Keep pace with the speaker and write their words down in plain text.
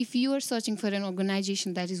If you are searching for an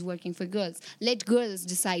organization that is working for girls, let girls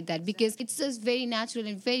decide that, because it's just very natural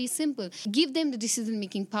and very simple. Give them the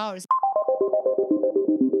decision-making powers.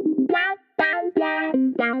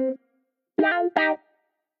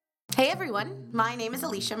 Hey everyone, my name is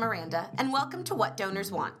Alicia Miranda, and welcome to What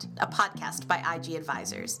Donors Want, a podcast by IG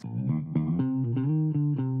Advisors.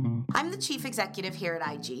 I'm the Chief Executive here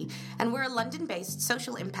at IG, and we're a London-based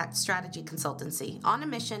social impact strategy consultancy on a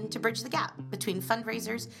mission to bridge the gap between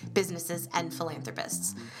fundraisers, businesses, and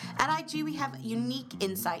philanthropists. At IG, we have unique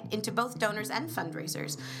insight into both donors and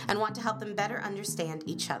fundraisers and want to help them better understand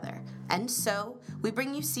each other. And so, we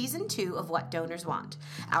bring you Season 2 of What Donors Want,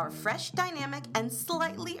 our fresh, dynamic, and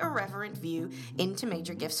slightly irreverent view into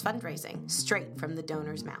major gifts fundraising, straight from the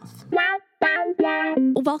donor's mouth.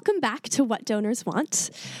 Welcome back to What Donors Want.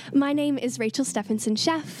 My name is Rachel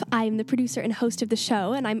Stephenson-Sheff. I'm the producer and host of the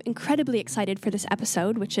show, and I'm incredibly excited for this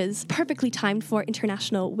episode, which is perfectly timed for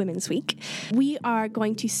International Women's Week. We are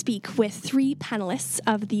going to speak with 3 panelists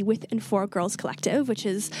of the With and For Girls Collective, which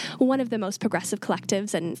is one of the most progressive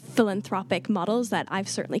collectives and philanthropic models that I've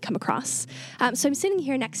certainly come across. So I'm sitting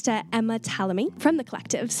here next to Emma Tallamy from the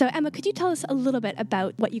collective. So Emma, could you tell us a little bit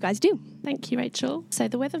about what you guys do? Thank you, Rachel. So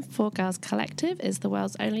the With and For Girls Collective is the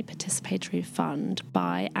world's only participatory fund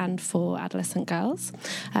by and for adolescent girls.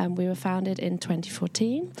 We were founded in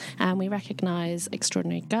 2014, and we recognise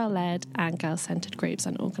extraordinary girl-led and girl-centred groups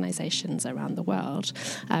and organisations around the world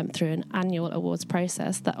through an annual awards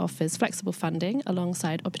process that offers flexible funding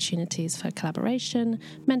alongside opportunities for collaboration,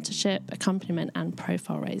 mentorship, accompaniment and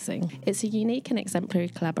profile raising. It's a unique and exemplary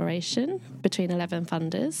collaboration between 11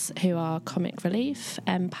 funders who are Comic Relief,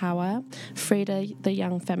 Empower, Frida the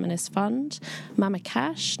Young Feminist Fund, Mama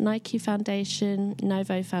Cash, Nike Foundation,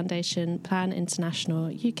 Novo Foundation, Plan International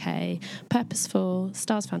UK, Purposeful,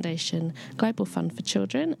 Stars Foundation, Global Fund for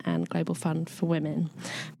Children and Global Fund for Women.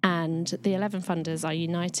 And the 11 funders are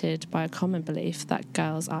united by a common belief that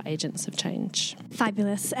girls are agents of change.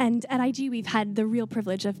 Fabulous. And at IG, we've had the real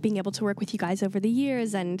privilege of being able to work with you guys over the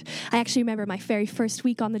years. And I actually remember my very first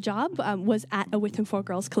week on the job was at a With and For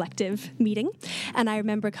Girls Collective meeting. And I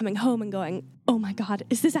remember coming home and going, oh my God,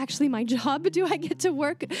 is this actually my job? Do I get to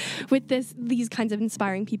work with these kinds of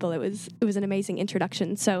inspiring people? It was an amazing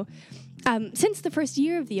introduction. So since the first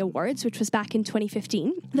year of the awards, which was back in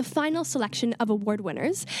 2015, the final selection of award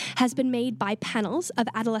winners has been made by panels of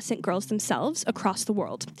adolescent girls themselves across the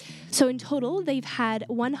world. So in total, they've had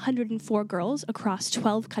 104 girls across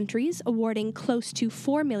 12 countries, awarding close to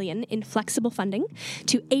 $4 million in flexible funding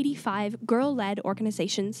to 85 girl-led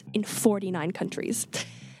organizations in 49 countries.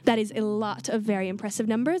 That is a lot of very impressive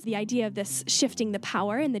numbers. The idea of this shifting the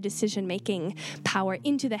power and the decision-making power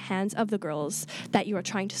into the hands of the girls that you are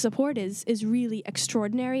trying to support is really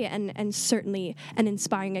extraordinary and certainly an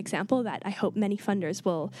inspiring example that I hope many funders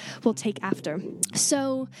will take after.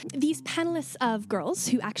 So these panelists of girls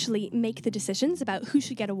who actually make the decisions about who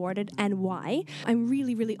should get awarded and why, I'm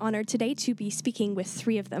really, really honored today to be speaking with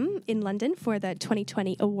 3 of them in London for the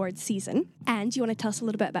 2020 awards season. And you want to tell us a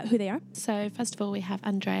little bit about who they are? So first of all, we have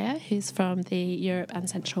Andrea, who's from the Europe and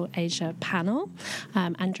Central Asia panel.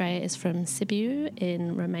 Andrea is from Sibiu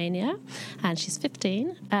in Romania, and she's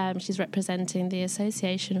 15. She's representing the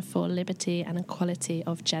Association for Liberty and Equality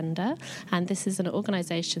of Gender, and this is an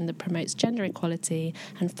organisation that promotes gender equality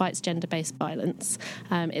and fights gender-based violence.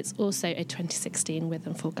 It's also a 2016 With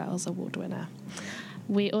and For Girls Award winner.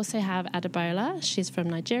 We also have Adebola. She's from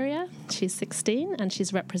Nigeria. She's 16 and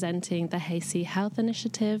she's representing the Hasey Health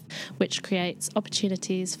Initiative, which creates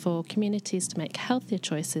opportunities for communities to make healthier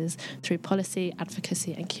choices through policy,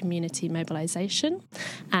 advocacy and community mobilisation.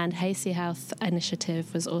 And Hasey Health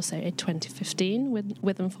Initiative was also a 2015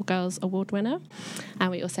 With and For Girls Award winner.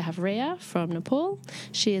 And we also have Ria from Nepal.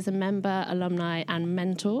 She is a member, alumni and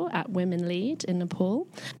mentor at Women Lead in Nepal.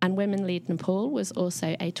 And Women Lead Nepal was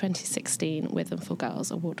also a 2016 With and For Girls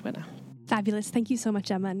Award winner. Fabulous. Thank you so much,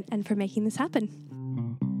 Emma, and for making this happen.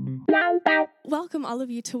 Welcome all of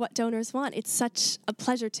you to What Donors Want. It's such a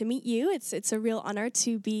pleasure to meet you. It's a real honor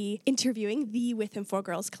to be interviewing the With and For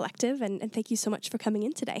Girls Collective, and thank you so much for coming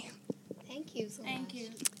in today. Thank you so much. Thank you.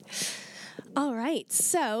 All right.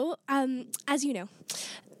 So, as you know,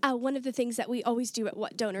 one of the things that we always do at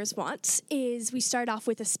What Donors Want is we start off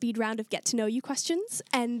with a speed round of get-to-know-you questions,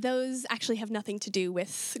 and those actually have nothing to do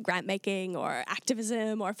with grant-making or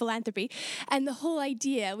activism or philanthropy. And the whole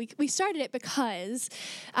idea, we started it because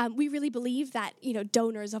we really believe that,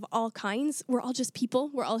 donors of all kinds, we're all just people,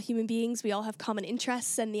 we're all human beings, we all have common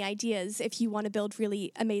interests, and the idea is if you want to build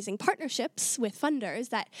really amazing partnerships with funders,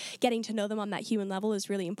 that getting to know them on that human level is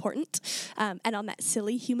really important, and on that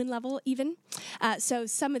silly human level even. So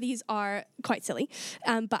some some of these are quite silly,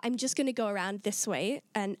 but I'm just going to go around this way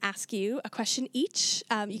and ask you a question each.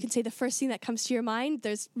 You can say the first thing that comes to your mind.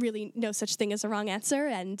 There's really no such thing as a wrong answer,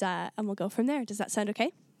 and we'll go from there. Does that sound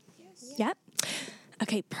okay? Yes. Yeah?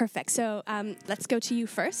 Okay, perfect. So let's go to you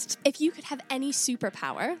first. If you could have any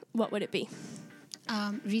superpower, what would it be?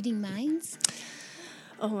 Reading minds.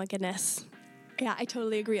 Oh my goodness. Yeah, I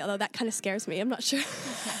totally agree, although that kind of scares me. I'm not sure.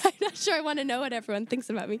 I'm not sure I want to know what everyone thinks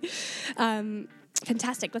about me.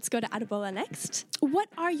 Fantastic. Let's go to Adebola next. What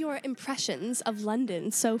are your impressions of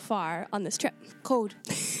London so far on this trip? Cold.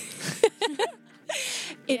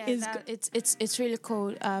 It's really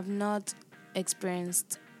cold. I've not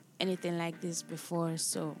experienced anything like this before,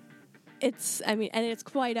 so it's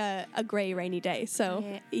quite a grey, rainy day. So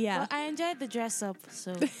yeah. Well, I enjoyed the dress up.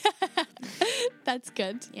 So that's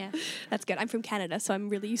good. Yeah, that's good. I'm from Canada, so I'm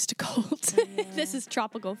really used to cold. This is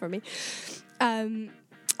tropical for me.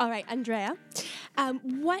 All right, Andrea,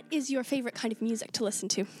 what is your favorite kind of music to listen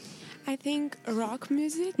to? I think rock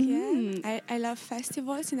music, yeah. I love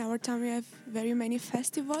festivals. In our town we have very many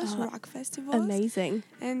festivals, rock festivals. Amazing.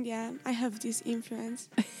 And yeah, I have this influence.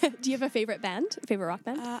 Do you have a favorite rock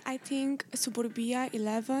band? I think Suburbia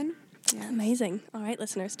 11. Yeah. Amazing. All right,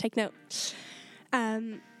 listeners, take note.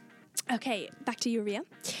 Okay, back to you, Ria.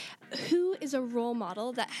 Who is a role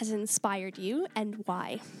model that has inspired you and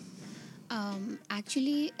why?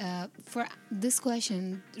 Actually, for this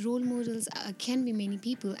question, role models can be many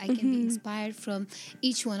people. I can be inspired from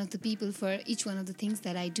each one of the people for each one of the things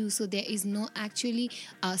that I do. So there is no actually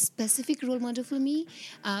specific role model for me,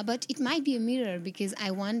 but it might be a mirror because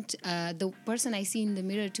I want the person I see in the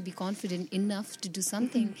mirror to be confident enough to do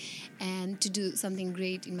something and to do something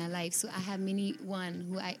great in my life. So I have one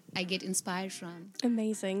who I get inspired from.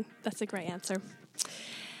 Amazing. That's a great answer.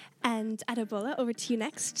 And Adebola, over to you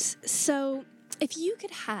next. So, if you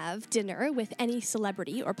could have dinner with any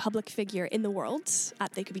celebrity or public figure in the world,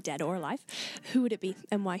 they could be dead or alive, who would it be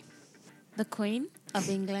and why? The Queen of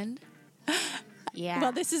England. Yeah.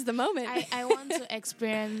 Well, this is the moment. I want to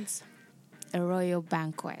experience a royal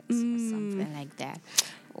banquet or something like that,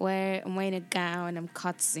 where I'm wearing a gown, I'm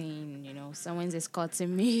courting, someone's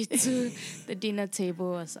escorting me to the dinner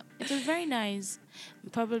table or something. It was very nice.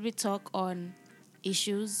 Probably talk on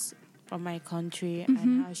issues from my country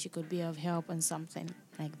and how she could be of help and something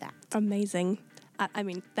like that. Amazing. I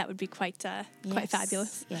mean, that would be quite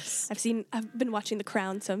fabulous. Yes. I've been watching The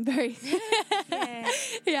Crown, so I'm very,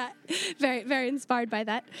 very, very inspired by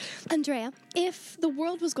that. Andrea, if the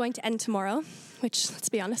world was going to end tomorrow, which, let's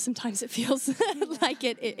be honest, sometimes it feels like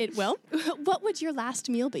it will, what would your last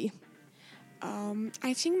meal be?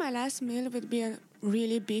 I think my last meal would be a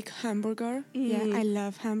really big hamburger. Yeah, I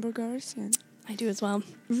love hamburgers. Yeah. I do as well.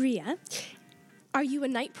 Ria, are you a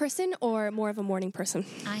night person or more of a morning person?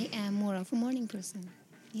 I am more of a morning person.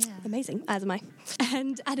 Yeah. Amazing, as am I.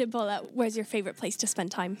 And Adebola, where's your favorite place to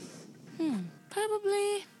spend time?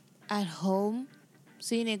 Probably at home,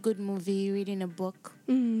 seeing a good movie, reading a book,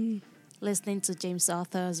 listening to James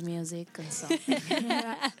Arthur's music and something.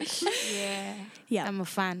 Yeah. I'm a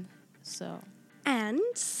fan, so... And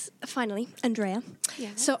finally, Andrea. Yeah.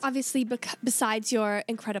 So obviously, besides your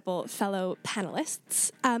incredible fellow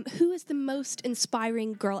panelists, who is the most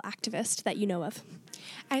inspiring girl activist that you know of?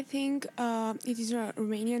 I think it is a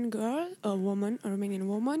Romanian Romanian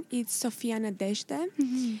woman. It's Sofia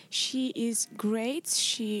Nadejde. She is great.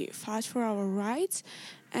 She fought for our rights.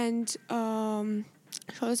 And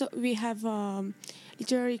also we have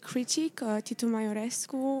literary critic, Titu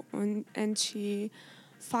Maiorescu, and she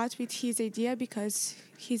fought with his idea because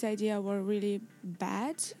his idea were really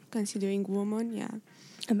bad considering women. Yeah.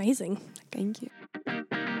 Amazing. Thank you.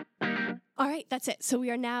 All right, that's it. So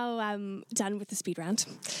we are now done with the speed round.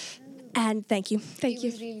 And thank you. It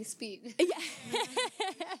was really speed. Yeah.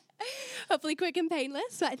 Hopefully quick and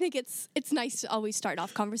painless. But I think it's nice to always start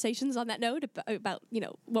off conversations on that note about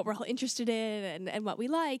what we're all interested in and what we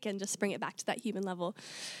like, and just bring it back to that human level.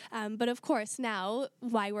 But of course, now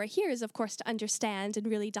why we're here is, of course, to understand and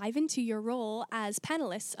really dive into your role as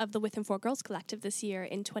panelists of the Within Four Girls Collective this year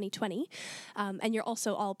in 2020. And you're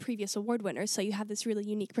also all previous award winners, so you have this really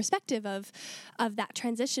unique perspective of that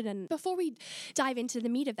transition. And before we dive into the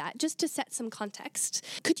meat of that, just to set some context,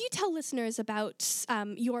 could you tell listeners about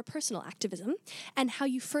your personal activism and how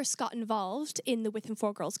you first got involved in the Within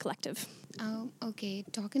Four Girls Collective? Okay,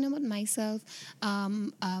 talking about myself, I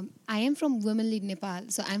am from Women Lead Nepal.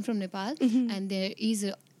 So I'm from Nepal, and there is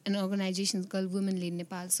an organization called Women Lead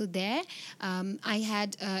Nepal. So there, I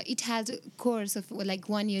had it had a course of like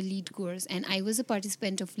 1 year lead course, and I was a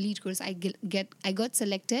participant of lead course. I got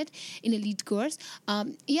selected in a lead course.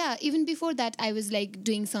 Even before that, I was like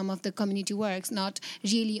doing some of the community works, not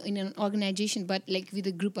really in an organization, but like with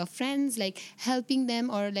a group of friends, like helping them,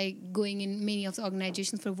 or like going in many of the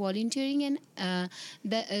organizations for volunteering and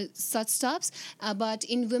such stuffs. But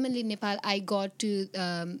in Women Lead Nepal, I got to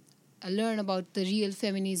learn about the real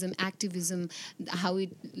feminism activism, how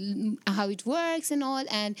it works and all.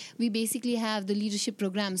 And we basically have the leadership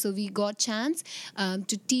program, so we got chance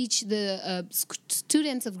to teach the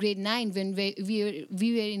students of grade 9 when we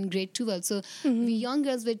were in grade 12. So we young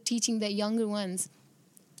girls were teaching the younger ones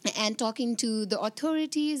and talking to the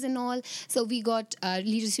authorities and all. So we got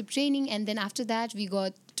leadership training, and then after that we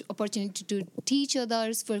got opportunity to teach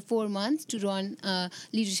others for 4 months to run a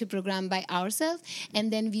leadership program by ourselves. And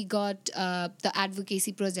then we got the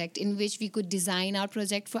advocacy project, in which we could design our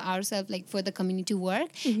project for ourselves, like for the community work,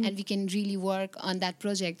 and we can really work on that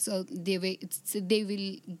project. So they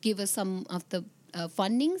will give us some of the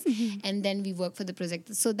fundings, and then we work for the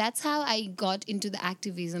project. So that's how I got into the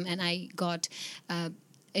activism, and I got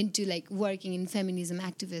into like working in feminism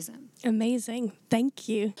activism. Amazing. Thank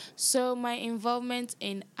you. So my involvement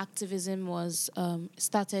in activism was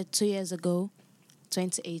started 2 years ago,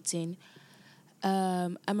 2018.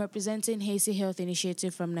 I'm representing Hazy Health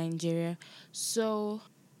Initiative from Nigeria. So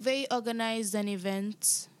they organized an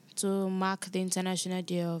event to mark the International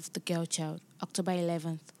Day of the Girl Child, October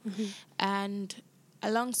 11th. And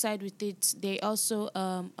alongside with it, they also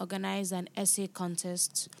organized an essay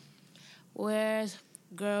contest where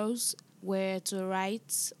girls were to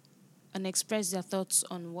write and express their thoughts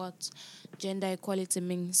on what gender equality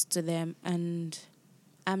means to them. And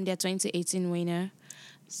I'm their 2018 winner.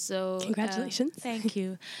 So congratulations. Thank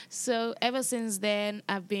you. So ever since then,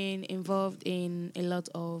 I've been involved in a lot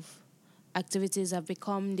of activities. I've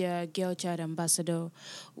become their Girl Child Ambassador,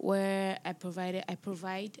 where I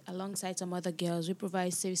provide alongside some other girls. We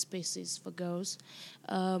provide safe spaces for girls.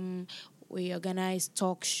 We organize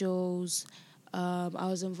talk shows. I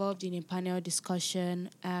was involved in a panel discussion,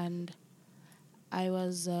 and I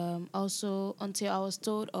was also, until I was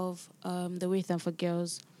told of the Wisdom for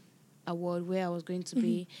Girls Award, where I was going to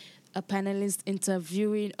be a panelist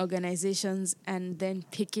interviewing organizations and then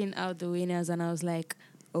picking out the winners. And I was like,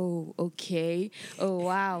 oh, okay. Oh,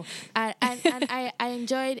 wow. And I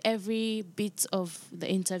enjoyed every bit of the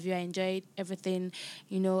interview. I enjoyed everything,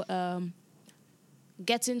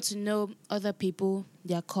 getting to know other people,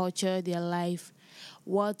 their culture, their life,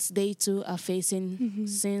 what they too are facing,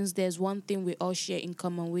 since there's one thing we all share in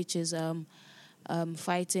common, which is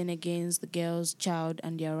fighting against the girls' child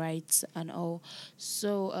and their rights and all.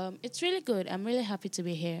 So it's really good. I'm really happy to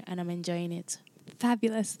be here, and I'm enjoying it.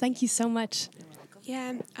 Fabulous. Thank you so much.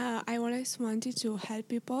 Yeah, I always wanted to help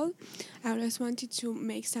people. I always wanted to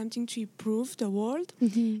make something to improve the world.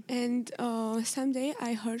 And someday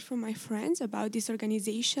I heard from my friends about this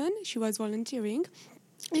organization. She was volunteering.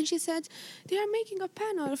 And she said, they are making a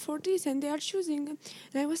panel for this and they are choosing. And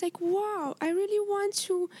I was like, wow, I really want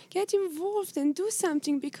to get involved and do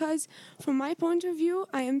something, because from my point of view,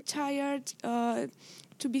 I am tired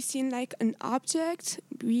to be seen like an object,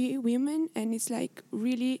 we women, and it's like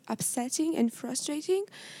really upsetting and frustrating.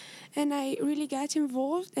 And I really got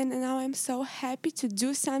involved, and now I'm so happy to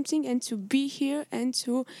do something and to be here and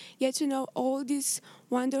to get to know all these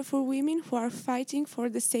wonderful women who are fighting for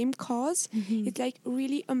the same cause. It's like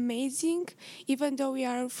really amazing. Even though we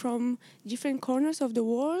are from different corners of the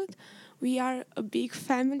world, we are a big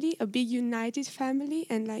family, a big united family,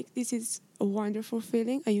 and like this is a wonderful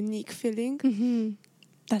feeling, a unique feeling.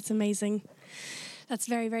 That's amazing. That's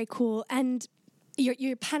very, very cool. And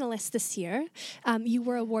you're panelists this year. You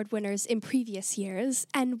were award winners in previous years.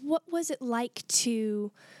 And what was it like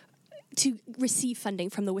to receive funding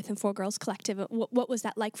from the Within Four Girls Collective? What was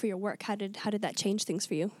that like for your work? How did that change things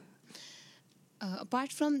for you?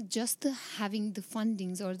 Apart from just having the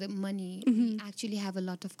fundings or the money, we actually have a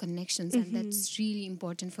lot of connections, and that's really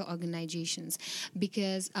important for organizations,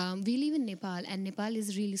 because we live in Nepal, and Nepal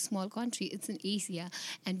is a really small country. It's in Asia,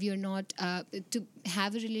 and we are not to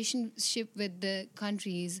have a relationship with the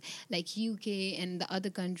countries like UK and the other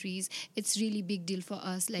countries. It's really big deal for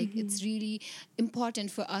us. Like it's really important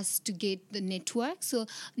for us to get the network. So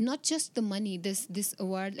not just the money. This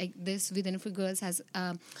award like this Within Four Girls has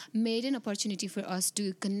made an opportunity for us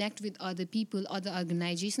to connect with other people, other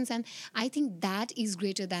organizations, and I think that is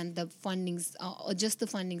greater than the fundings or just the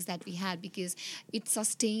fundings that we had, because it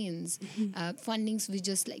sustains. Fundings we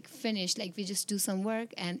just like finish, like we just do some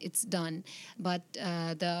work and it's done. But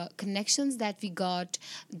the connections that we got,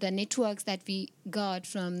 the networks that we got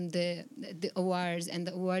from the awards and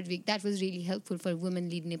the award week, that was really helpful for Women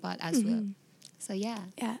Lead Nepal as well. So yeah.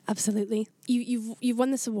 Yeah, absolutely. You've won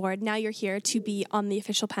this award. Now you're here to be on the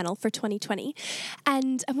official panel for 2020.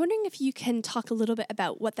 And I'm wondering if you can talk a little bit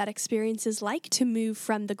about what that experience is like to move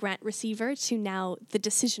from the grant receiver to now the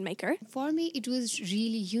decision maker. For me, it was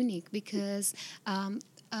really unique because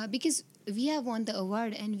we have won the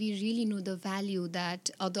award and we really know the value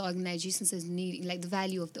that other organizations is needing, like the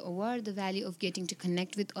value of the award, the value of getting to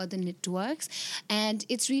connect with other networks. And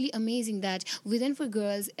it's really amazing that Within for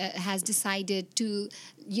Girls has decided to,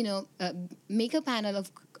 make a panel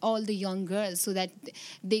of all the young girls so that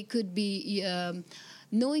they could be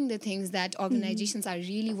knowing the things that organizations are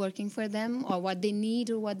really working for them, or what they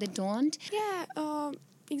need or what they don't. Yeah,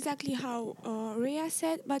 exactly how Rhea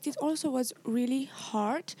said, but it also was really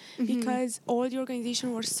hard because all the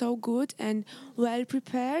organization were so good and well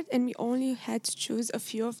prepared, and we only had to choose a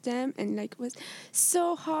few of them, and like it was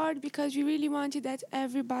so hard because we really wanted that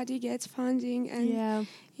everybody gets funding. And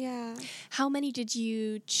yeah. How many did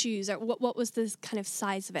you choose, or what was the kind of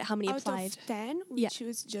size of it? How many Out applied? of 10, we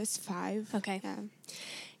choose just 5. Okay. Yeah.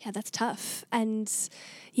 Yeah, that's tough. And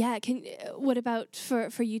what about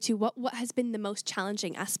for you two? What has been the most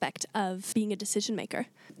challenging aspect of being a decision maker?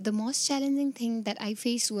 The most challenging thing that I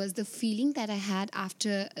faced was the feeling that I had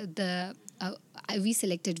after we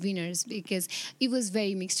selected winners, because it was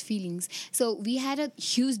very mixed feelings. So we had a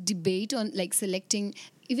huge debate on like selecting.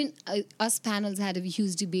 Even us panels had a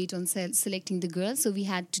huge debate on selecting the girls, so we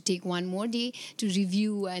had to take one more day to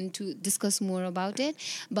review and to discuss more about it.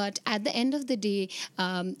 But at the end of the day,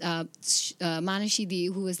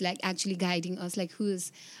 Manashidi, who was like actually guiding us, like who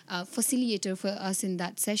is a facilitator for us in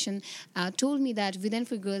that session, told me that Within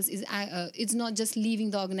for Girls is it's not just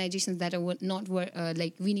leaving the organizations that are not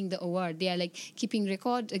like winning the award. They are like keeping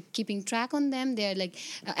keeping track on them. They are like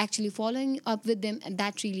actually following up with them, and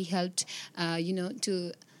that really helped,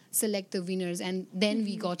 to select the winners. And then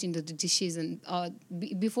we got into the decision.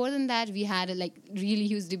 Before than that, we had a like really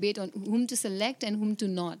huge debate on whom to select and whom to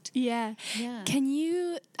not. Yeah. Can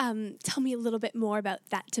you tell me a little bit more about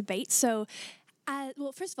that debate? So,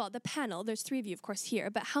 well, first of all, the panel, there's 3 of you, of course, here,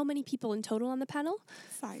 but how many people in total on the panel?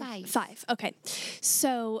 5. 5, okay.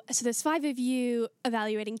 So there's 5 of you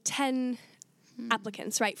evaluating 10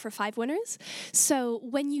 applicants, right, for 5 winners. So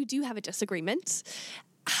when you do have a disagreement,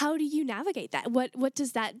 how do you navigate that? What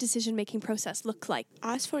does that decision-making process look like?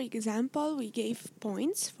 As for example, we gave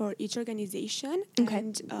points for each organization,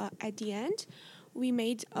 and at the end, we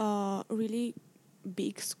made a really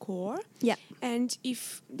big score. Yeah. And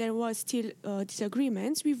if there was still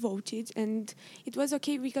disagreements, we voted, and it was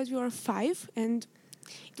okay because we were 5, and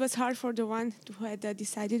it was hard for the one who had a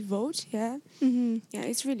decided vote. Yeah. Yeah,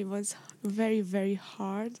 it really was very, very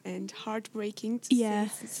hard and heartbreaking to say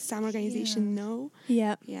some organization no.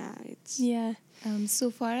 Yeah. Yeah, it's... Yeah. So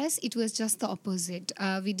for us, it was just the opposite.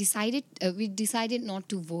 We decided not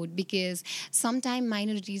to vote because sometimes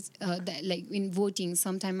minorities, like in voting,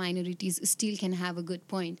 sometimes minorities still can have a good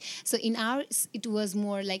point. So in ours, it was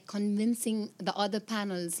more like convincing the other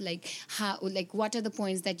panels, like what are the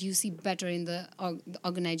points that you see better in the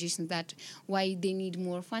organizations, that why they need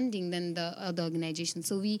more funding than the other organizations.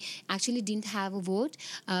 So we actually didn't have a vote.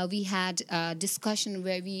 We had a discussion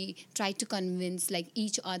where we tried to convince like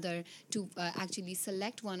each other to actually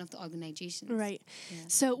select one of the organizations. Right. Yeah.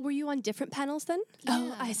 So were you on different panels then? Yeah.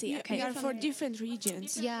 Oh, I see. Okay. We are for different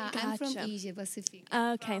regions. Yeah, I'm from Gotcha. Asia Pacific.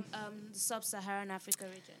 Okay. The Sub-Saharan Africa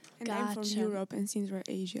region. And I'm from Gotcha. Europe, and since we're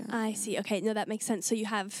Asia. I see. Okay, no, that makes sense. So you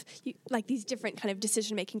have like these different kind of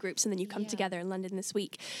decision-making groups, and then you come together in London this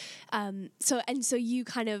week. So you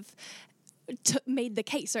kind of made the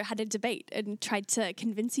case or had a debate and tried to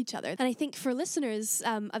convince each other. And I think for listeners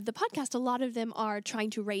of the podcast, a lot of them are trying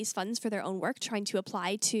to raise funds for their own work, trying to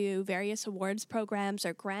apply to various awards programs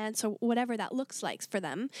or grants or whatever that looks like for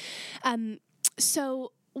them.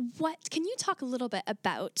 So can you talk a little bit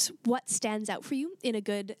about what stands out for you in a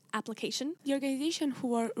good application? The organization who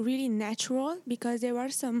were really natural, because there were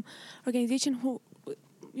some organizations who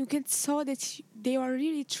you can saw that they are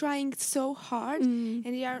really trying so hard, and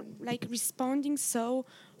they are like responding so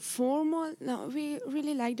formal. No, we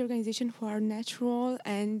really like the organization who are natural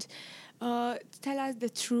and tell us the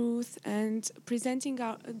truth and presenting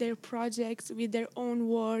their projects with their own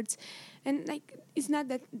words, and like it's not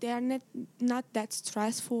that they are not that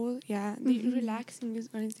stressful. Yeah, they relax in this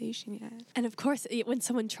organization. Yeah, And of course, when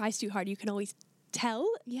someone tries too hard, you can always tell.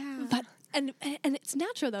 yeah, But and it's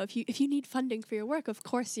natural though. If you need funding for your work, of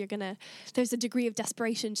course you're gonna. There's a degree of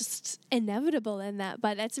desperation just inevitable in that.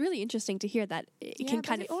 But it's really interesting to hear that it yeah, can but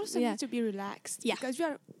kind we of also need to be relaxed. Yeah. Because we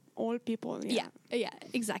are all people. Yeah. yeah,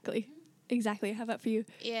 exactly. How about for you?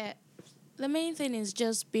 Yeah, the main thing is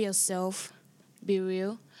just be yourself, be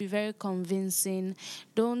real, be very convincing.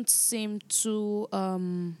 Don't seem too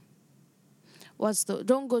don't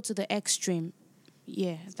go to the extreme.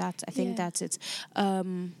 Yeah, I think that's it.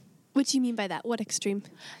 What do you mean by that? What extreme?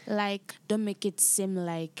 Like, don't make it seem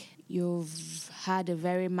like you've had a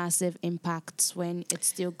very massive impact when it's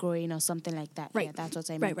still growing or something like that. Right. Yeah, that's what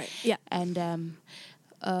I mean. Right. Yeah. And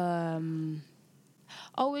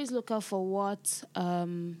always look out for what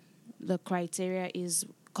the criteria is,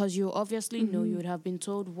 because you obviously know, you would have been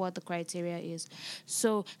told what the criteria is.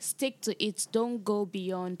 So stick to it. Don't go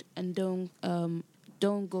beyond, and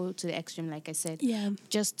don't go to the extreme, like I said. Yeah.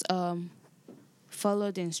 Just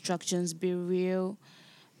follow the instructions, be real,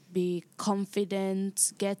 be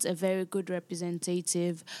confident, get a very good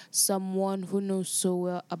representative, someone who knows so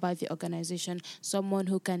well about the organization, someone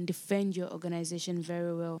who can defend your organization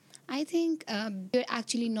very well. I think we're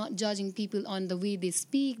actually not judging people on the way they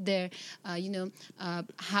speak, their,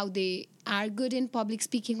 how they are good in public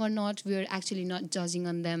speaking or not. We're actually not judging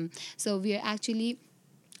on them. So we're actually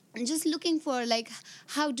just looking for like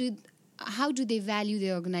how do they value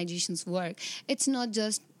their organization's work. It's not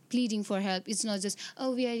just pleading for help. It's not just,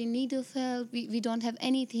 oh, we are in need of help, we don't have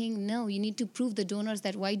anything. No, you need to prove the donors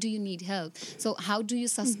that why do you need help. So how do you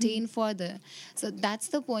sustain further? So that's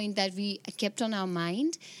the point that we kept on our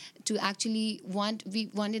mind, to actually we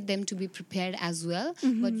wanted them to be prepared as well,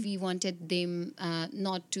 but we wanted them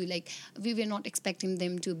not to, like, we were not expecting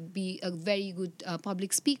them to be a very good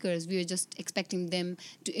public speakers. We were just expecting them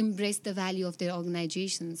to embrace the value of their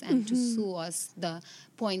organizations and to show us the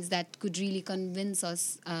points that could really convince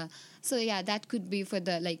us. So yeah, that could be for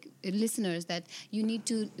the listeners, that you need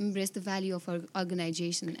to embrace the value of our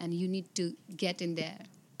organization and you need to get in there.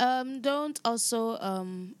 Don't also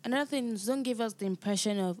another thing is, don't give us the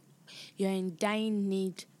impression of you're in dying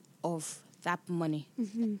need of that money.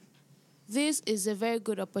 This is a very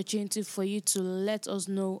good opportunity for you to let us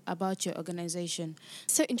know about your organization.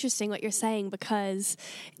 So interesting what you're saying, because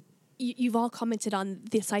you've all commented on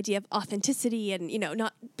this idea of authenticity and,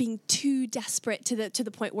 not being too desperate to the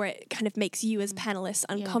point where it kind of makes you as panelists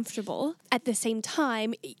uncomfortable. Yeah. At the same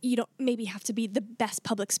time, you don't maybe have to be the best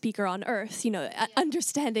public speaker on earth,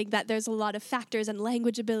 understanding that there's a lot of factors and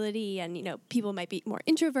language ability and, people might be more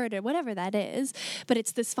introverted, whatever that is. But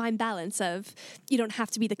it's this fine balance of, you don't have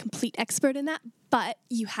to be the complete expert in that, but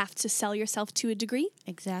you have to sell yourself to a degree.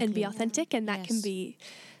 Exactly. And be authentic. And that can be,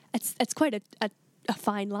 it's quite a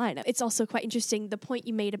fine line. It's also quite interesting, the point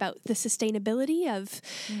you made about the sustainability of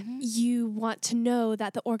you want to know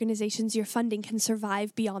that the organizations you're funding can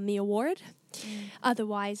survive beyond the award.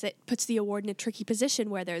 Otherwise, it puts the award in a tricky position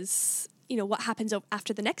where there's, what happens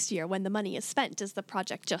after the next year when the money is spent? Does the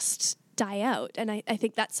project just die out? And I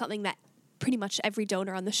think that's something that pretty much every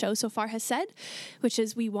donor on the show so far has said, which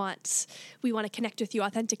is we want to connect with you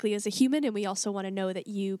authentically as a human, and we also want to know that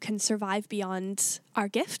you can survive beyond our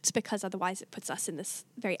gift, because otherwise it puts us in this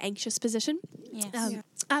very anxious position. Yes.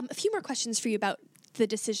 A few more questions for you about the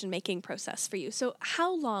decision-making process for you. So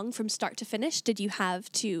how long from start to finish did you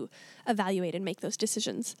have to evaluate and make those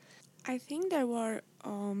decisions? I think there were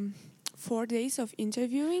 4 days of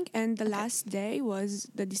interviewing, and the last day was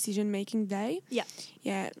the decision-making day. Yeah.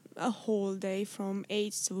 Yeah, a whole day from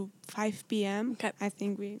 8 to 5 p.m. Okay. I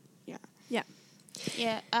think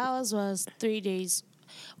Yeah, ours was 3 days.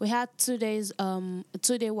 We had 2 days, a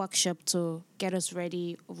 2-day workshop to get us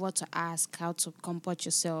ready, what to ask, how to comport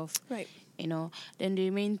yourself. Right. Then the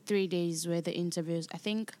remaining 3 days were the interviews. I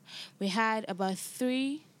think we had about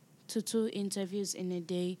 3 to 2 interviews in a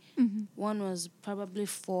day. One was probably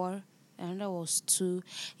 4. Another was 2.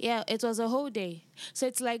 Yeah, it was a whole day. So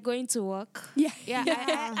it's like going to work. Yeah. Yeah,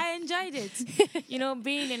 I enjoyed it.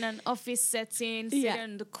 Being in an office setting, sitting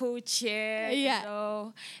on the cool chair,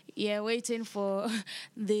 waiting for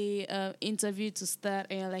the interview to start.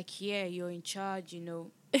 And you're like, you're in charge,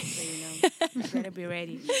 so, you better be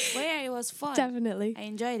ready. But yeah, it was fun. Definitely. I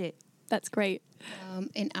enjoyed it. That's great.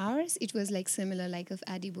 In ours, it was like similar, like of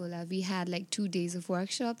Adibola. We had like 2 days of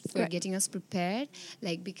workshop for Right. getting us prepared.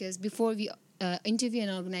 Like, because before we interview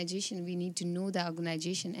an organization, we need to know the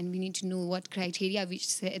organization and we need to know what criteria we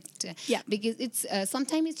set. Yeah. Because it's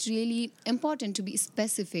sometimes it's really important to be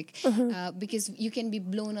specific, because you can be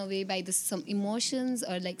blown away by some emotions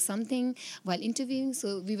or like something while interviewing. So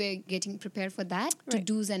we were getting prepared for that, to Right.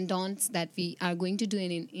 do's and don'ts that we are going to do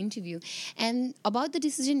in an interview. And about the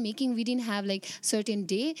decision making, we didn't have like certain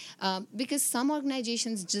day, because some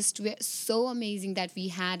organizations just were so amazing that we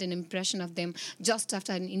had an impression of them just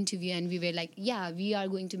after an interview, and we were like, yeah, we are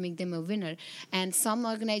going to make them a winner. And some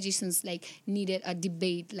organizations like needed a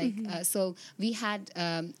debate, like so we had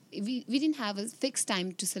we didn't have a fixed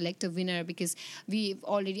time to select a winner, because we've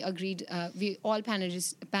already agreed, we all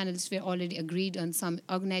panelists were already agreed on some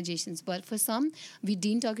organizations, but for some we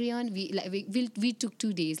didn't agree on. We took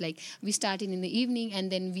 2 days, like we started in the evening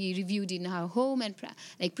and then we reviewed in our home and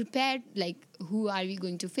like prepared like who are we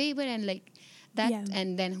going to favor and like that, Yeah.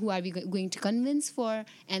 and then who are we going to convince for,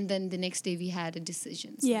 and then the next day we had a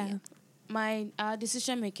decision. So, Yeah. My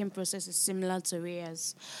decision-making process is similar to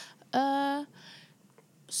Ria's.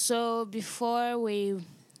 So before we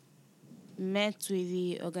met with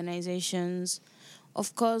the organizations,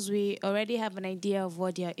 of course, we already have an idea of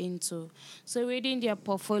what they're into. So reading their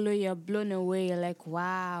portfolio, you're blown away. You're like,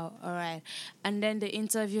 wow, all right. And then the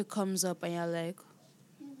interview comes up and you're like,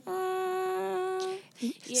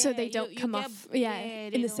 So they don't come off in they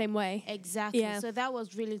the don't- same way. Exactly. Yeah. So that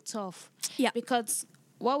was really tough. Yeah. Because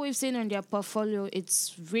what we've seen on their portfolio,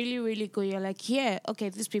 it's really, really good. You're like, yeah, okay,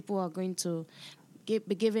 these people are going to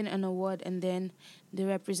be given an award, and then the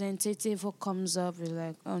representative who comes up is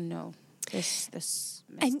like, oh no, this messed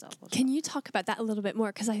And up. or can you talk about that a little bit more?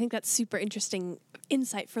 Because I think that's super interesting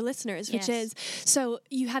insight for listeners, which Yes. is, so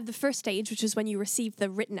you have the first stage, which is when you receive the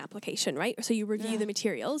written application, right? So you review the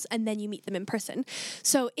materials and then you meet them in person.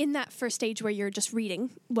 So in that first stage where you're just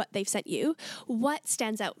reading what they've sent you, what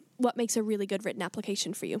stands out? What makes a really good written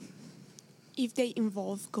application for you? If they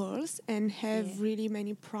involve girls and have really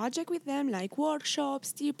many projects with them, like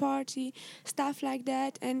workshops, tea party, stuff like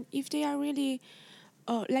that, and if they are really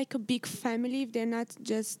like a big family, if they're not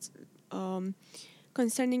just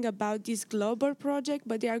concerning about this global project,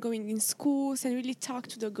 but they are going in schools and really talk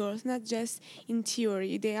to the girls, not just in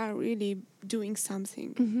theory. They are really doing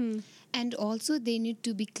something. And also they need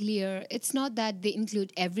to be clear. It's not that they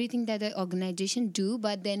include everything that the organization do,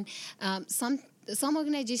 but then some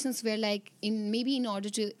organizations were like, in order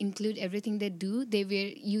to include everything they do, they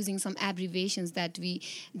were using some abbreviations that we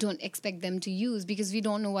don't expect them to use because we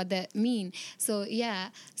don't know what they mean. So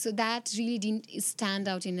so that really didn't stand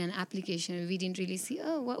out in an application. We didn't really see,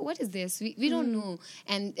 what is this? We don't know.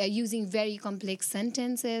 And using very complex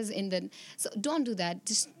sentences so don't do that.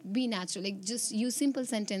 Just be natural. Like, just use simple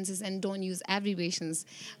sentences and don't use abbreviations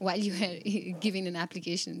while you are giving an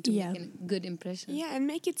application to make a good impression. Yeah, and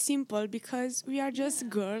make it simple, because we are just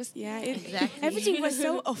girls. Yeah, everything was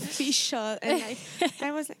so official, and like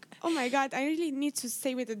I was like, oh my god, I really need to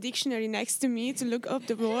stay with a dictionary next to me to look up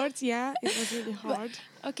the words. Yeah, it was really hard.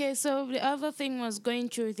 Okay, so the other thing was going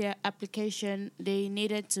through their application. They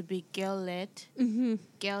needed to be girl-led,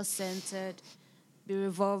 girl-centered, be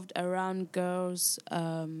revolved around girls,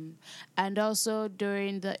 and also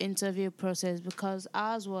during the interview process, because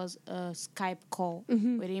ours was a Skype call. We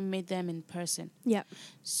didn't meet them in person. Yeah.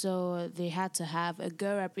 So they had to have a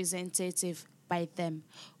girl representative by them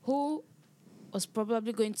who was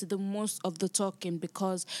probably going to do most of the talking,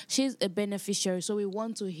 because she's a beneficiary. So we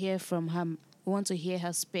want to hear from her. We want to hear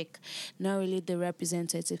her speak, not really the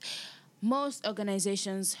representative. Most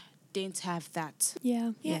organizations didn't have that.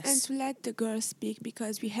 Yeah. Yeah, Yes. and to let the girl speak,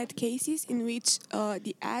 because we had cases in which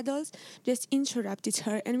the adults just interrupted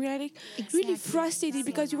her, and we are like really frustrated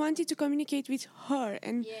because we wanted to communicate with her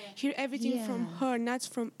and hear everything from her, not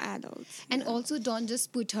from adults. And also don't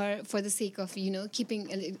just put her for the sake of,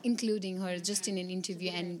 including her just in an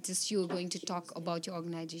interview and just you're going to talk about your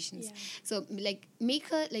organizations. So like make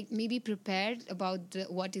her like maybe prepared about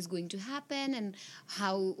what is going to happen and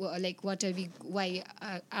how, why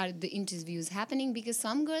are the interviews happening, because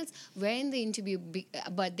some girls were in the interview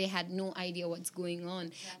but they had no idea what's going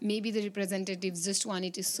on. Maybe the representatives just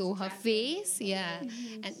wanted to show her face.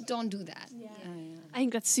 And don't do that. I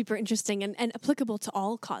think that's super interesting and applicable to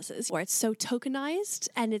all causes, where it's so tokenized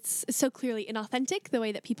and it's so clearly inauthentic, the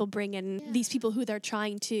way that people bring in these people who they're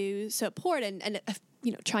trying to support and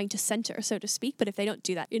trying to center, so to speak. But if they don't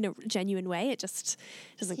do that in a genuine way, it just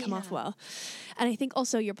doesn't come off well. And I think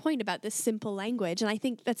also your point about this simple language, and I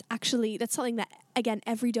think that's something that, again,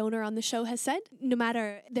 every donor on the show has said, no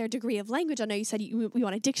matter their degree of language. I know you said we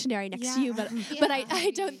want a dictionary next to you, but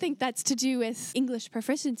I don't think that's to do with English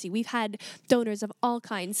proficiency. We've had donors of all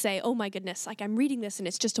kinds say, oh my goodness, like I'm reading this and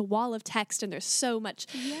it's just a wall of text and there's so much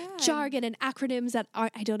jargon and acronyms that I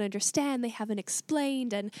don't understand, they haven't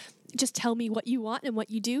explained, and just tell me what you want and what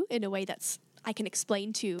you do in a way that's I can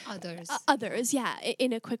explain to others,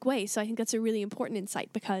 in a quick way. So I think that's a really important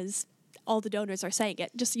insight, because all the donors are saying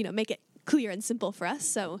it, just, make it clear and simple for us.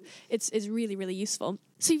 So it's really, really useful.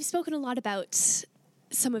 So you've spoken a lot about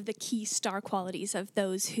some of the key star qualities of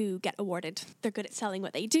those who get awarded. They're good at selling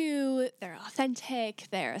what they do, they're authentic,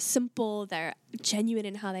 they're simple, they're genuine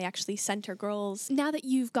in how they actually center girls. Now that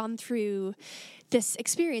you've gone through this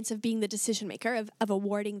experience of being the decision maker, of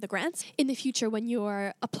awarding the grants, in the future when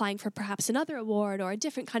you're applying for perhaps another award or a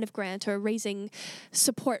different kind of grant or raising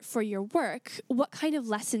support for your work, what kind of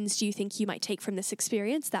lessons do you think you might take from this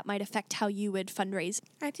experience that might affect how you would fundraise?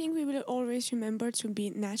 I think we will always remember to be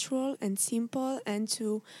natural and simple, and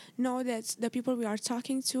to know that the people we are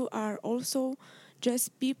talking to are also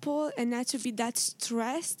just people, and not to be that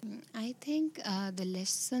stressed. I think the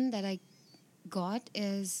lesson that I got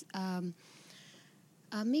is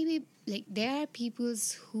maybe like there are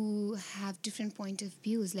peoples who have different point of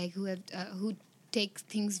views, like who take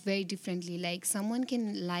things very differently. Like someone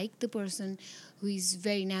can like the person who is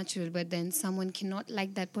very natural, but then someone cannot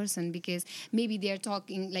like that person because maybe they're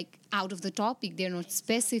talking like out of the topic, they're not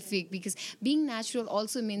specific, because being natural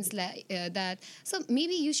also means like that. So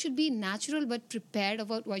maybe you should be natural but prepared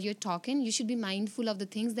about what you're talking. You should be mindful of the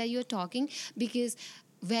things that you're talking, because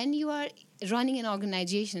when you are running an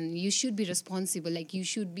organization, you should be responsible. Like you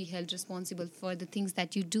should be held responsible for the things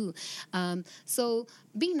that you do. So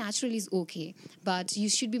being natural is okay, but you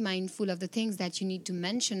should be mindful of the things that you need to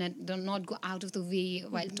mention and do not go out of the way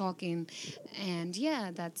while talking. And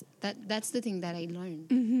that's the thing that I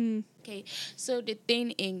learned. Okay, so the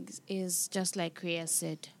thing is just like Rhea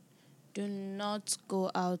said, do not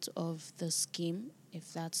go out of the scheme,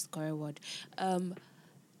 if that's the correct word.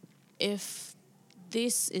 If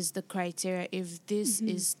this is the criteria, if this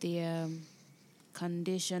is the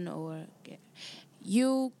condition, or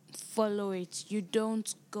you follow it, you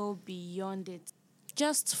don't go beyond it.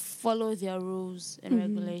 Just follow their rules and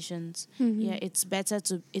regulations. Yeah, it's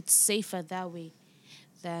safer that way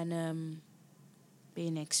than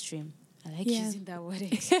being extreme. I like using that word.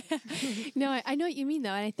 No, I know what you mean,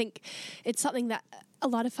 though. And I think it's something that a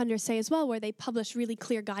lot of funders say as well, where they publish really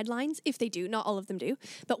clear guidelines, if they do, not all of them do,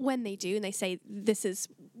 but when they do, and they say, this is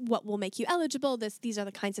what will make you eligible, these are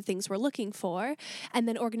the kinds of things we're looking for, and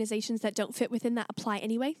then organizations that don't fit within that apply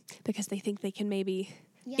anyway, because they think they can maybe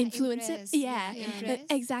influence impress. it. Impress,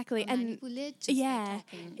 exactly. And manipulate, just by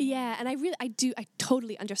talking. And I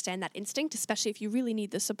totally understand that instinct, especially if you really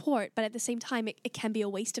need the support, but at the same time it can be a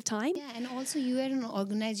waste of time. Yeah, and also you are an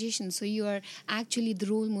organization, so you are actually the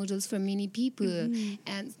role models for many people,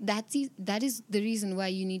 and that is the reason why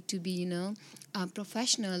you need to be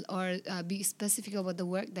professional, or be specific about the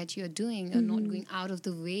work that you're doing, and not going out of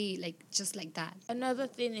the way, like just like that. Another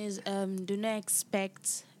thing is, do not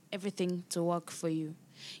expect everything to work for you.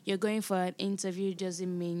 You're going for an interview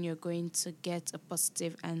doesn't mean you're going to get a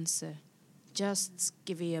positive answer. Just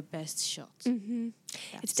give it your best shot.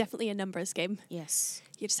 It's definitely a numbers game. Yes.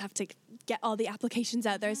 You just have to get all the applications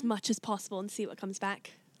out there as much as possible and see what comes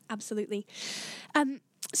back. Absolutely.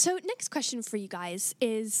 So next question for you guys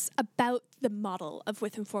is about the model of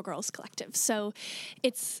With and For Girls Collective. So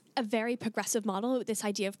it's a very progressive model with this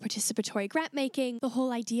idea of participatory grant making, the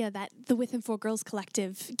whole idea that the With and For Girls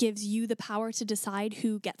Collective gives you the power to decide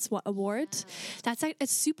who gets what award.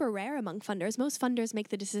 It's super rare among funders. Most funders make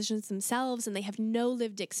the decisions themselves, and they have no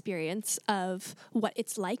lived experience of what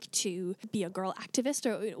it's like to be a girl activist,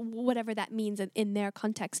 or whatever that means in their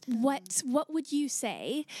context. What would you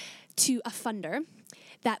say to a funder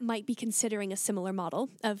that might be considering a similar model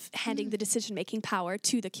of handing the decision-making power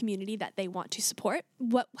to the community that they want to support?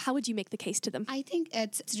 How would you make the case to them? I think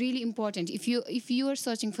it's really important. If you are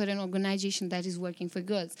searching for an organization that is working for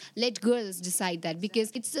girls, let girls decide that,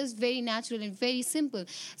 because it's just very natural and very simple.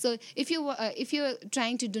 So if you're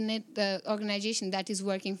trying to donate the organization that is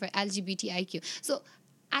working for LGBTIQ, so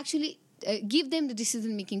actually give them the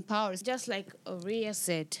decision-making powers. Just like Aurea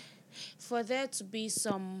said, for there to be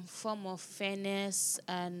some form of fairness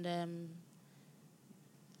and I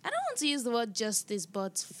don't want to use the word justice,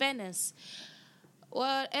 but fairness,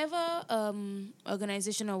 whatever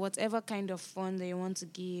organization or whatever kind of fund they want to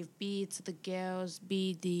give, be it the girls,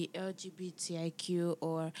 be it the LGBTIQ,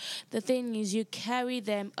 or the thing is you carry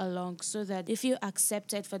them along so that they feel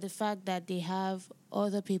accepted for the fact that they have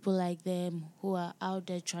other people like them who are out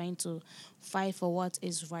there trying to fight for what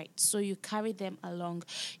is right. So you carry them along.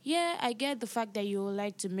 Yeah, I get the fact that you would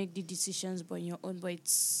like to make the decisions on your own, but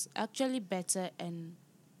it's actually better and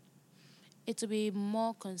it will be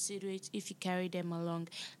more considerate if you carry them along.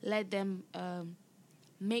 Let them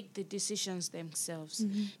make the decisions themselves.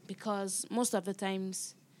 Because most of the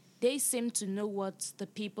times, they seem to know what the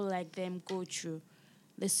people like them go through.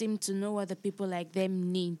 They seem to know what the people like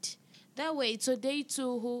them need. That way, so they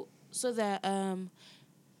too, so that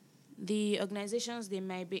the organizations they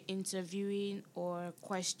might be interviewing or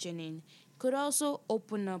questioning could also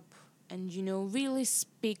open up and, really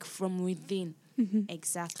speak from within.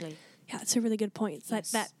 Exactly. Yeah, it's a really good point. It's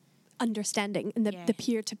Yes. that understanding and the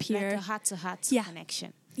peer-to-peer. Like a heart-to-heart Yeah.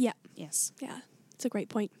 connection. Yeah, Yes. yeah. It's a great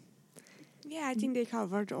point. Yeah, I think they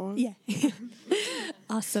covered all. Yeah.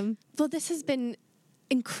 Awesome. Well, this has been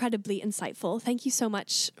incredibly insightful. Thank you so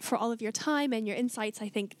much for all of your time and your insights. I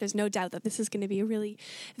think there's no doubt that this is going to be a really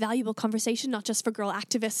valuable conversation, not just for girl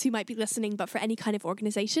activists who might be listening, but for any kind of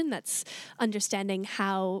organization that's understanding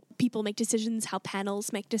how people make decisions, how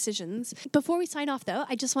panels make decisions. Before we sign off, though,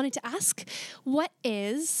 I just wanted to ask, what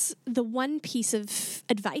is the one piece of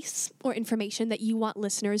advice or information that you want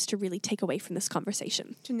listeners to really take away from this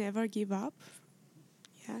conversation? To never give up.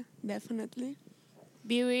 Yeah, definitely.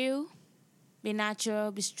 Be real, be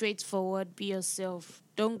natural, be straightforward, be yourself.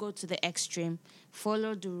 Don't go to the extreme.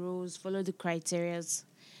 Follow the rules, follow the criterias,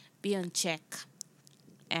 be on check,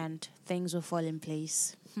 and things will fall in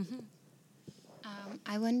place.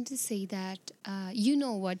 I wanted to say that you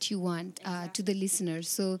know what you want to the listeners,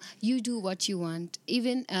 so you do what you want.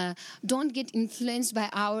 Even don't get influenced by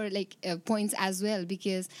our points as well,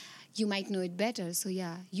 because you might know it better. So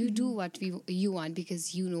yeah, you do what you want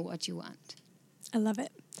because you know what you want. I love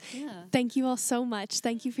it. Yeah. Thank you all so much.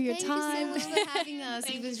 Thank you for your Thank time. you so much for having us.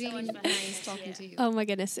 It was really nice talking to you. Oh my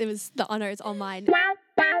goodness, the honor is all mine.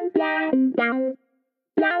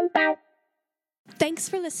 Thanks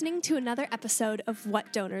for listening to another episode of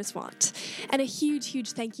What Donors Want. And a huge,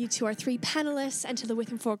 huge thank you to our 3 panelists and to the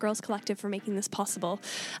With and For Girls Collective for making this possible.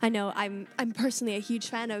 I know I'm personally a huge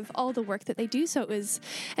fan of all the work that they do, so it was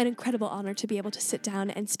an incredible honor to be able to sit down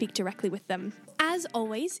and speak directly with them. As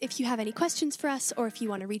always, if you have any questions for us or if you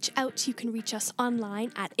want to reach out, you can reach us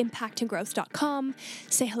online at impactandgrowth.com.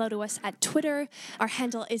 Say hello to us at Twitter. Our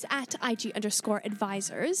handle is at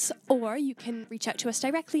IG_advisors. Or you can reach out to us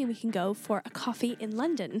directly and we can go for a coffee in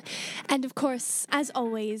London. And of course, as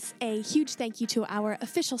always, a huge thank you to our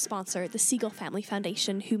official sponsor, the Siegel Family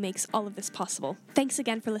Foundation, who makes all of this possible. Thanks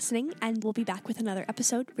again for listening, and we'll be back with another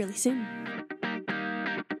episode really soon.